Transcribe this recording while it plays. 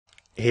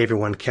Hey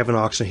everyone, Kevin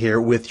Oxen here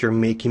with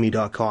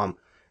YourMakingMe.com.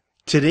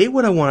 Today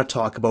what I want to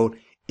talk about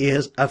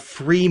is a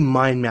free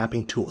mind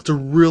mapping tool. It's a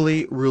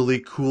really,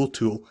 really cool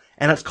tool,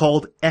 and it's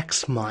called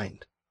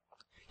XMind.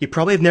 You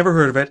probably have never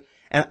heard of it,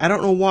 and I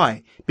don't know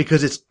why,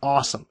 because it's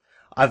awesome.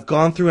 I've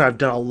gone through and I've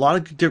done a lot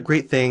of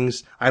great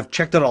things. I've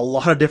checked out a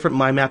lot of different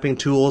mind mapping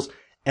tools,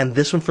 and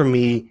this one for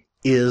me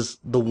is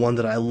the one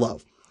that I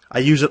love. I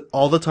use it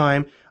all the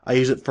time. I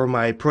use it for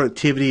my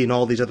productivity and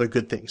all these other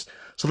good things.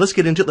 So let's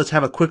get into it. Let's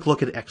have a quick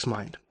look at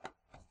XMind.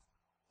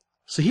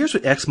 So here's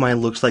what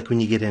XMind looks like when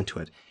you get into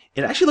it.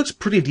 It actually looks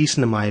pretty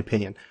decent in my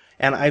opinion.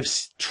 And I've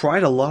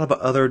tried a lot of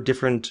other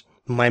different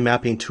mind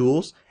mapping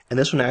tools, and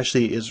this one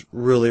actually is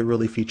really,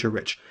 really feature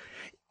rich.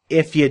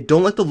 If you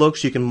don't like the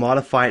looks, you can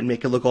modify it and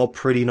make it look all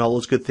pretty and all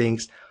those good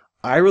things.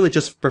 I really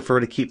just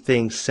prefer to keep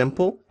things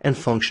simple and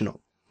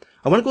functional.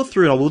 I want to go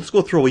through, and we'll just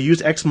go through, we'll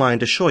use XMind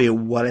to show you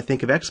what I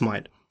think of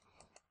XMind.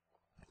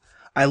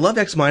 I love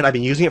XMind. I've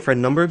been using it for a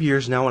number of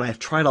years now, and I've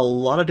tried a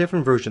lot of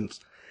different versions.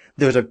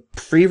 There's a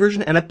free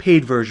version and a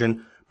paid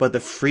version, but the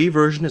free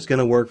version is going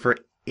to work for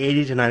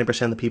 80 to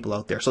 90% of the people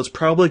out there, so it's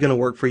probably going to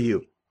work for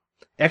you.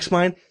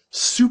 XMind,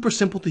 super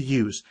simple to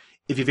use.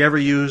 If you've ever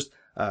used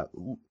a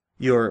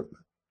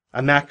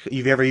Mac,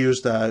 you've ever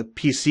used a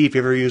PC, if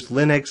you've ever used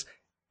Linux,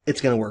 it's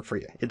going to work for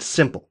you. It's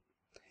simple.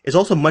 It's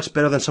also much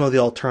better than some of the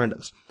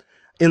alternatives.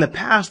 In the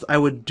past, I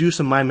would do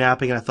some mind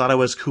mapping, and I thought I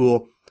was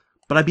cool,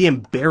 but I'd be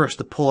embarrassed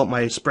to pull up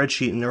my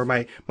spreadsheet or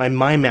my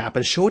mind map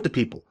and show it to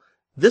people.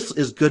 This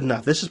is good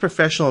enough. This is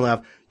professional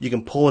enough. You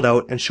can pull it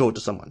out and show it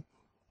to someone.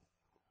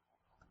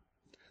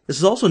 This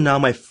is also now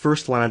my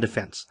first line of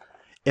defense.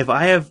 If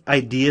I have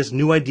ideas,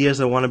 new ideas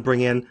that I want to bring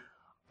in,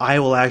 I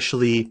will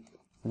actually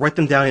write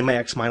them down in my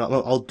XMind.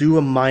 I'll do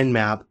a mind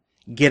map,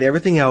 get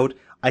everything out.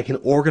 I can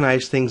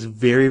organize things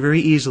very, very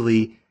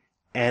easily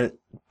and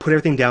put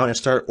everything down and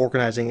start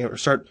organizing it or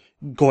start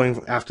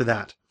going after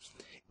that.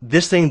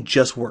 This thing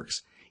just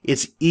works.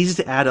 It's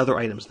easy to add other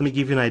items. Let me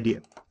give you an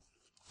idea.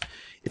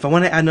 If I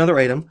want to add another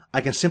item,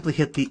 I can simply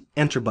hit the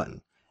Enter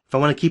button. If I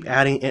want to keep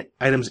adding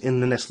items in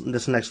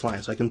this next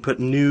line, so I can put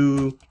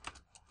new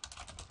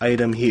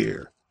item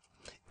here.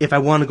 If I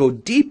want to go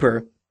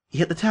deeper, you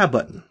hit the Tab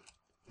button.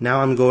 Now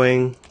I'm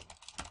going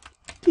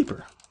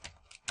deeper.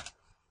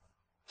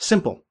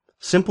 Simple.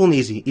 Simple and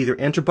easy. Either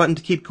Enter button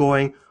to keep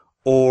going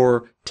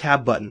or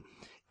Tab button.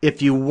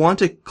 If you want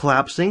to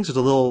collapse things, there's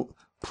a little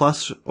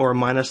plus or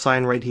minus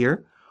sign right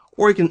here.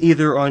 Or you can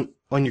either on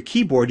your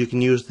keyboard, you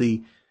can use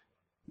the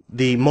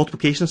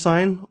multiplication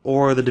sign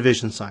or the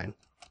division sign.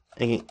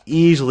 And you can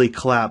easily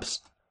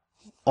collapse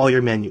all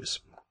your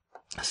menus.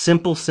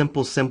 Simple,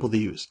 simple, simple to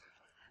use.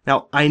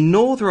 Now, I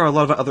know there are a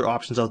lot of other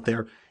options out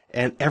there,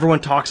 and everyone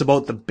talks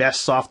about the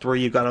best software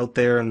you got out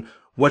there and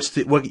what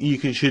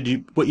you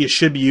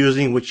should be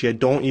using, which you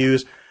don't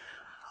use.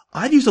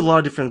 I've used a lot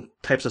of different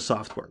types of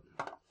software.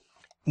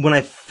 When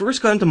I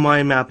first got into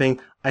mind mapping,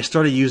 I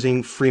started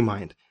using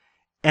FreeMind,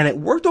 and it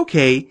worked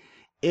okay.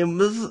 It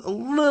was a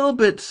little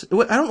bit,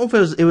 I don't know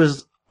if it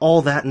was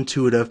all that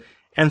intuitive,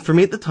 and for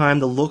me at the time,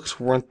 the looks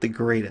weren't the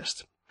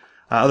greatest.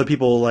 Other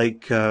people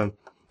like,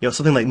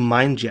 something like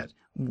MindJet.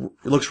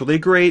 Looks really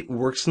great,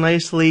 works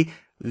nicely,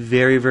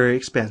 very, very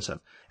expensive.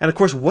 And of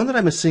course, one that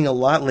I've been seeing a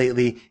lot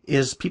lately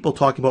is people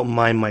talking about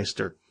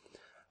MindMeister.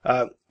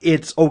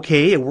 It's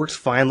okay, it works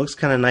fine, looks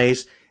kind of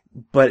nice,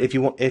 but if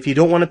you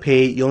don't want to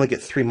pay, you only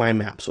get 3 mind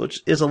maps,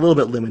 which is a little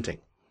bit limiting.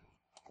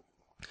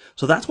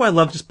 So that's why I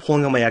love just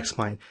pulling out my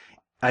XMind.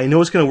 I know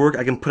it's going to work.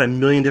 I can put a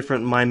million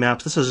different mind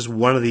maps. This is just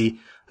one of I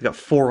got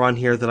 4 on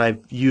here that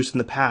I've used in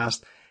the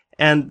past,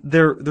 and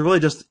they're really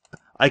just,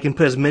 I can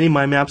put as many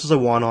mind maps as I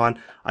want on.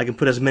 I can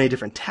put as many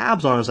different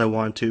tabs on as I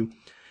want to.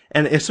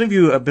 And if some of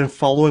you have been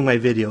following my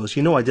videos,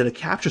 you know I did a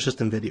capture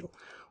system video.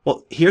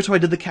 Well, here's how I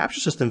did the capture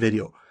system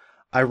video.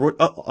 I wrote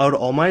out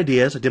all my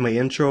ideas. I did my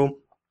intro,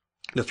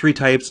 the 3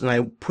 types, and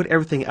I put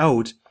everything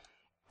out,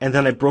 and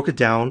then I broke it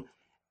down,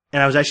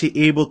 and I was actually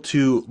able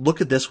to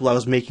look at this while I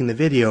was making the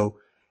video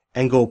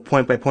and go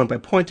point by point by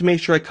point to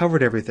make sure I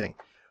covered everything.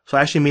 So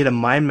I actually made a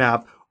mind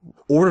map,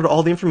 ordered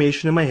all the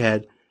information in my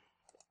head,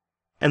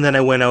 and then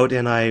I went out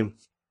and I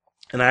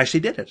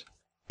actually did it.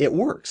 It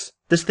works.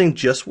 This thing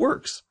just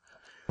works.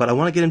 But I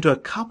want to get into a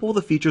couple of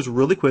the features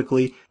really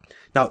quickly.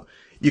 Now,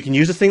 you can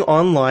use this thing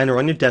online or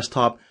on your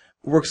desktop.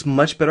 It works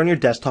much better on your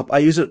desktop. I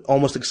use it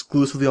almost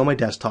exclusively on my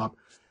desktop.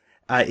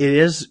 It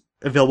is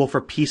available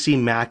for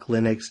PC, Mac,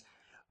 Linux.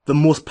 The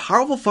most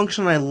powerful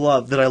function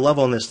that I love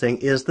on this thing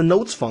is the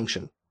notes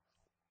function.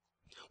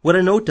 What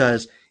a note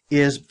does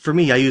is, for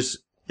me,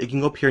 you can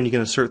go up here and you can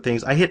insert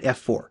things. I hit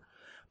F4.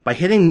 By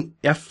hitting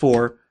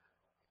F4,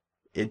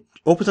 it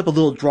opens up a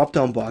little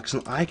drop-down box,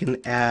 and I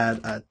can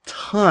add a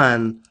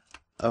ton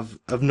of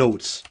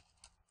notes.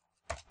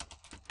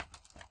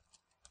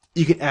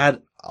 You can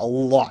add a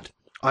lot.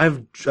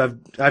 I've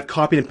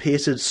copied and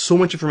pasted so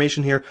much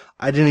information here,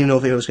 I didn't even know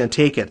if it was going to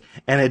take it,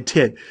 and it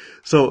did.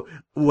 So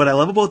what I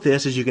love about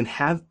this is you can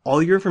have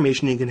all your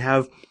information, you can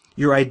have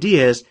your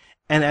ideas,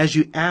 and as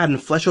you add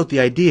and flesh out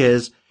the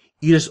ideas,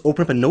 you just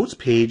open up a notes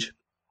page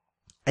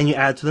and you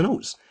add to the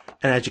notes.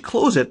 And as you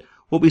close it,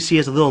 what we see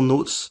is a little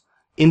notes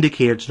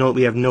indicator to know that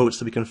we have notes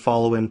that we can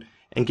follow in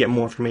and get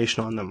more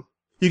information on them.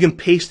 You can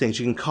paste things.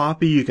 You can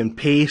copy, you can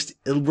paste.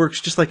 It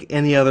works just like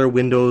any other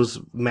Windows,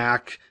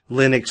 Mac,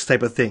 Linux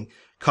type of thing.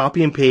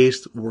 Copy and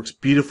paste works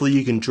beautifully.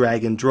 You can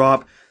drag and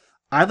drop.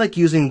 I like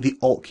using the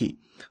Alt key.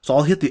 So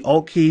I'll hit the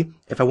Alt key.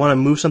 If I want to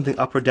move something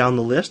up or down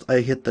the list, I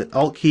hit the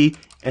Alt key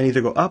and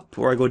either go up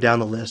or I go down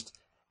the list.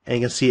 And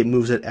you can see it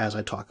moves it as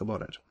I talk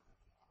about it.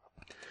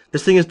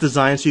 This thing is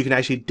designed so you can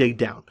actually dig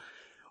down.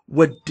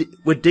 What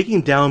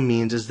digging down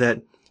means is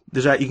that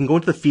you can go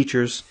into the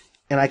features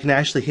and I can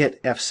actually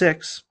hit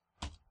F6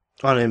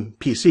 on a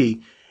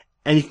PC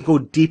and you can go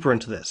deeper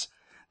into this.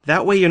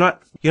 That way you're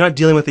not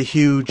dealing with a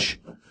huge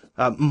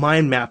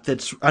mind map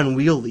that's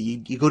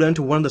unwieldy. You go down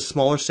to one of the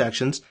smaller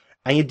sections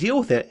and you deal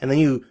with it, and then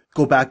you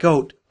go back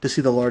out to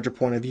see the larger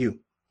point of view.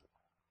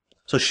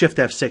 So Shift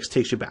F6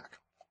 takes you back.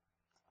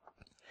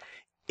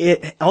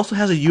 It also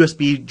has a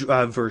USB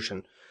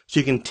version. So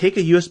you can take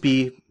a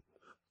USB,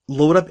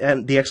 load up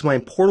the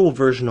XMind portable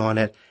version on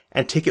it,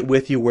 and take it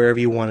with you wherever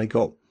you want to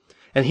go.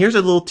 And here's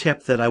a little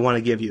tip that I want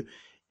to give you.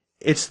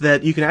 It's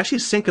that you can actually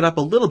sync it up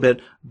a little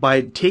bit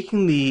by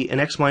taking an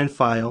XMind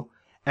file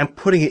and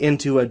putting it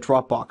into a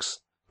Dropbox,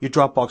 your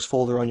Dropbox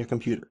folder on your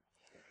computer.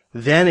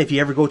 Then if you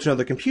ever go to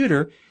another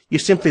computer, you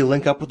simply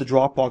link up with the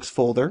Dropbox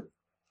folder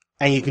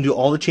and you can do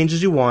all the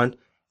changes you want,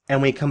 and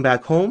when you come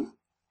back home,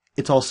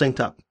 it's all synced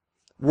up.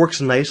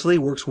 Works nicely,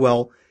 works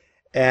well,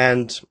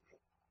 and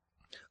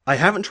I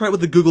haven't tried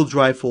with the Google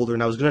Drive folder,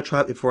 and I was going to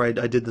try it before I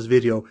did this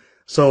video,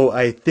 so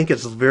I think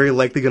it's very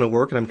likely going to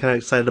work, and I'm kind of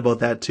excited about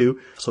that too.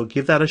 So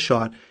give that a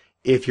shot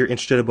if you're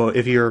interested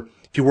if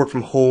you work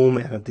from home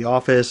and at the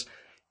office.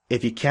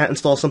 If you can't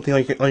install something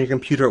on your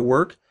computer at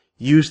work,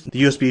 use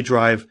the USB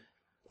drive,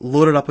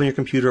 load it up on your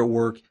computer at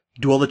work,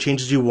 do all the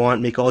changes you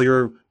want, make all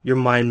your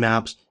mind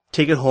maps,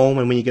 take it home,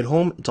 and when you get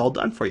home, it's all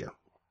done for you.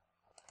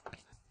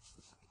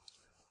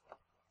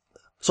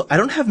 So I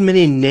don't have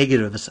many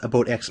negatives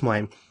about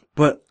XMind,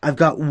 but I've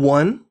got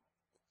one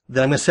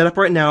that I'm going to set up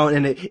right now,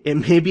 and it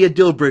may be a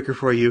deal breaker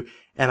for you,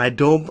 and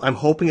I'm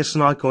hoping it's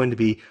not going to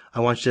be.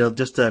 I want you to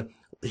just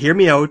hear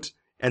me out,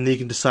 and then you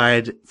can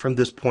decide from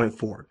this point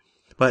forward.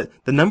 But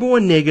the number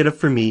one negative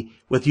for me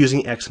with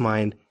using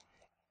XMind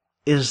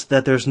is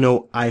that there's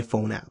no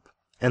iPhone app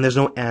and there's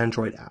no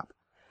Android app.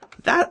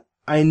 That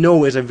I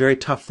know is a very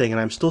tough thing, and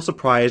I'm still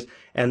surprised.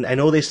 And I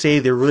know they say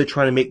they're really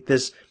trying to make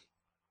this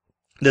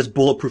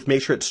bulletproof,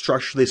 make sure it's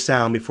structurally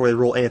sound before they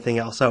roll anything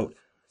else out.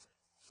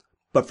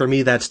 But for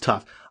me, that's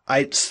tough.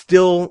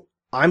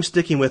 I'm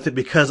sticking with it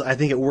because I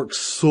think it works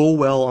so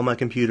well on my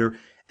computer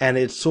and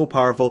it's so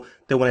powerful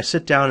that when I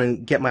sit down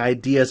and get my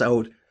ideas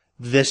out,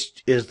 this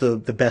is the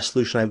best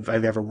solution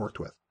I've ever worked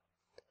with.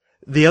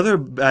 The other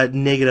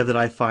negative that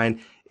I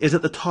find is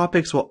that the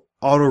topics will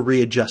auto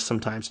readjust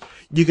sometimes.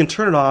 You can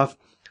turn it off,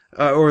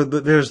 or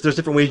there's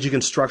different ways you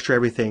can structure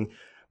everything,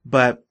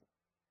 but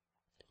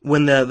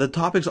when the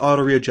topics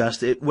auto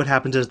readjust, what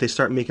happens is they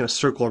start making a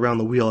circle around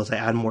the wheel as I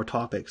add more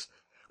topics,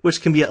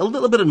 which can be a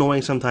little bit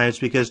annoying sometimes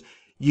because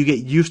you get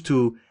used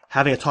to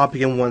having a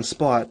topic in one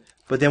spot,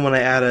 but then when I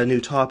add a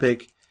new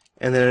topic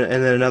and then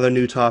another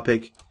new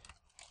topic,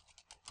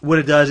 what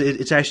it does is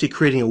it's actually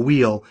creating a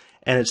wheel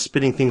and it's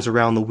spinning things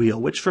around the wheel,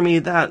 which for me,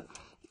 I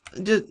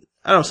don't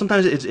know,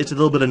 sometimes it's a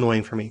little bit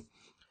annoying for me.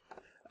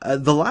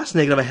 The last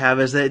negative I have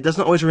is that it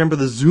doesn't always remember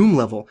the zoom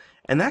level,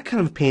 and that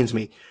kind of pains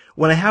me.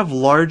 When I have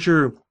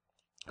larger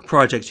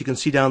projects, you can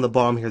see down the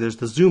bottom here, there's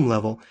the zoom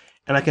level,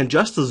 and I can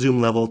adjust the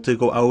zoom level to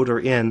go out or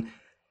in,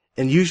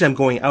 and usually I'm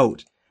going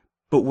out.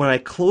 But when I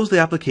close the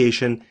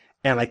application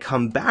and I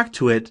come back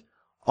to it,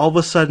 all of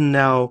a sudden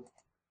now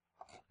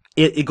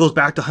it goes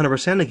back to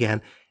 100%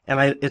 again, and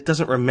it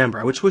doesn't remember.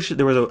 I wish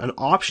there was an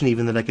option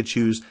even that I could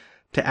choose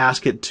to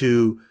ask it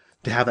to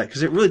have that,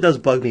 because it really does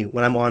bug me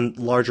when I'm on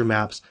larger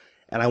maps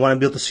and I want to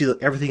be able to see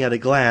everything at a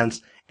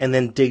glance and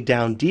then dig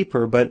down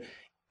deeper, but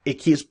it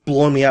keeps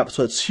blowing me up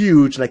so it's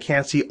huge and I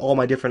can't see all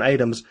my different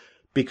items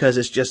because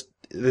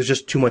there's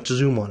just too much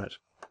zoom on it.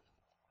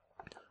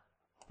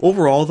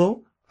 Overall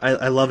though,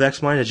 I love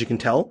XMind, as you can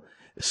tell.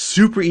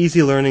 Super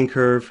easy learning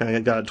curve. I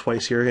got it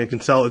twice here. I can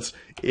tell it's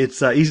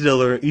easy to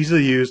learn, easy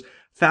to use,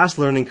 fast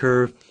learning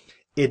curve.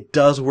 It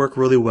does work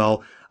really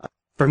well.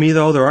 For me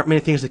though, there aren't many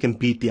things that can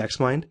beat the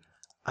XMind.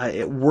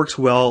 It works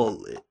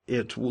well.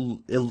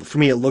 For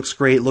me, it looks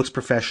great, it looks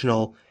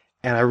professional,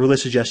 and I really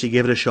suggest you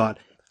give it a shot.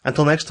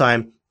 Until next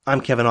time,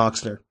 I'm Kevin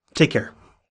Oxner. Take care.